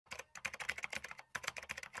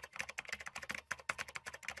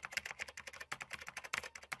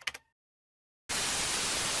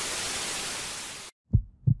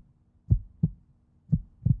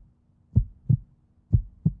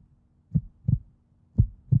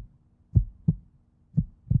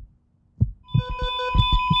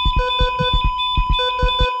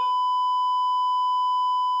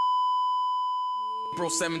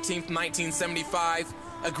17th, 1975,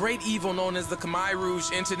 a great evil known as the Khmer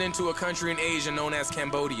Rouge entered into a country in Asia known as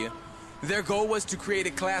Cambodia. Their goal was to create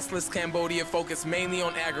a classless Cambodia focused mainly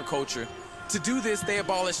on agriculture. To do this, they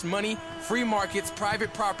abolished money, free markets,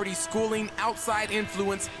 private property, schooling, outside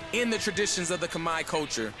influence in the traditions of the Khmer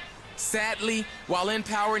culture. Sadly, while in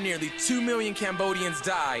power, nearly 2 million Cambodians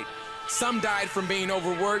died. Some died from being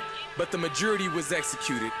overworked, but the majority was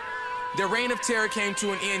executed. Their reign of terror came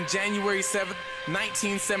to an end January 7,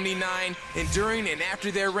 1979, and during and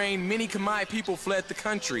after their reign, many Khmer people fled the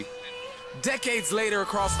country. Decades later,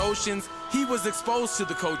 across oceans, he was exposed to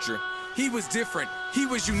the culture. He was different. He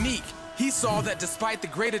was unique. He saw that despite the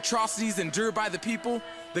great atrocities endured by the people,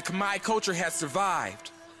 the Khmer culture had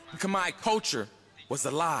survived. The Khmer culture was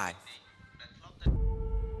alive.